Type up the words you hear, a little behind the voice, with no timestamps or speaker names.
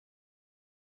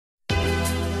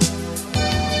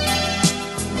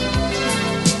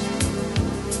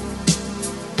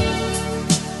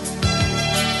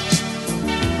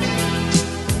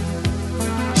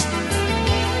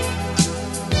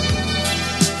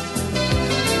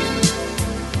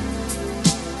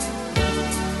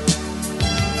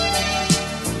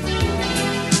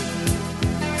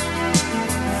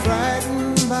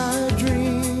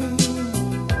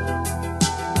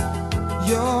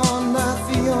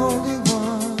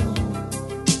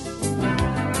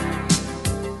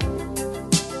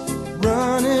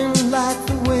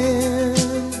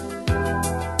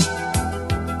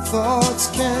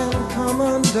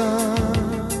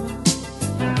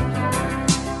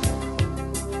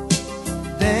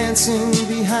dancing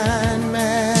behind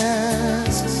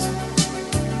masks,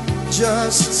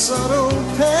 just subtle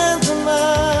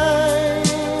pantomime,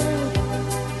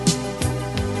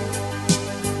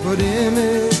 but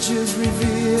images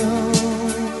reveal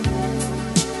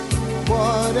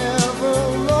whatever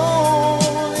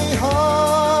lonely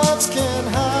hearts can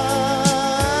hide.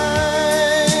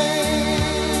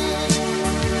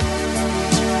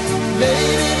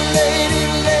 Lady, lady,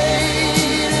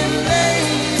 lady,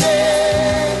 lady,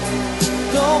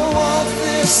 don't walk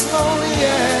this lonely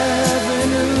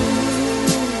avenue.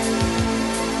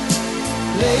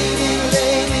 Lady,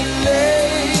 lady,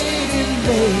 lady,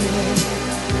 lady,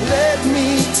 let me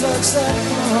touch that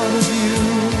part of you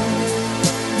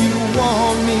you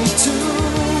want me to.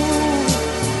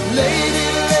 Lady,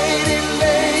 lady,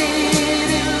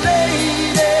 lady,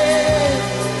 lady,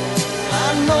 I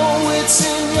know it's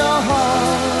in your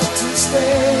heart to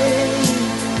stay.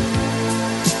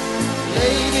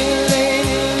 Lady,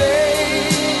 lady,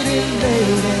 lady,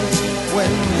 lady,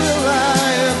 when will I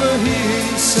ever hear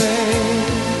you say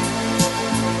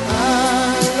I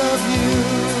love you?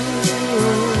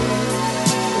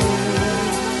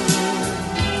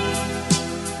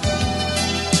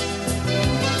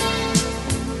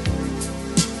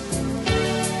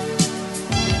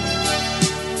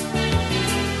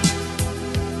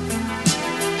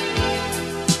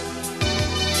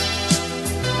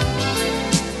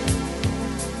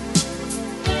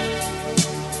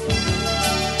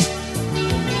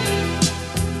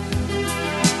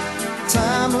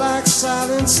 Time like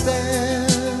silent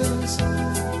stairs,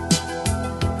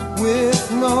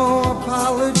 with no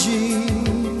apology,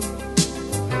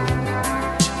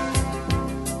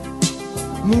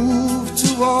 move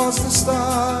towards the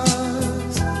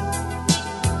stars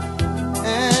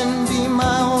and be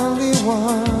my only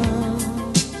one.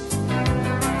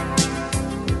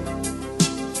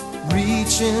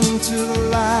 Reach into the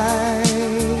light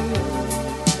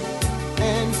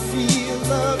and feel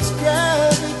love's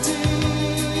gravity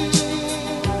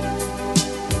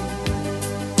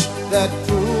that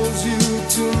pulls you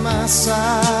to my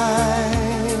side,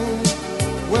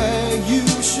 where you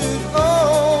should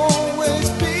always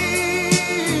be.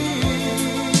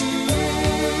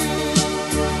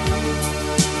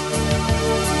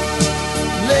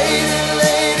 Lady,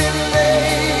 lady,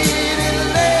 lady,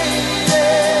 lady,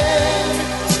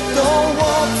 don't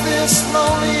walk this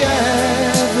lonely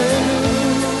avenue.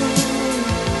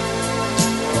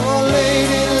 Oh,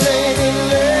 lady, lady,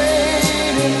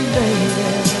 lady, lady,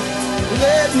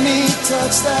 let me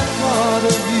touch that part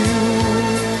of you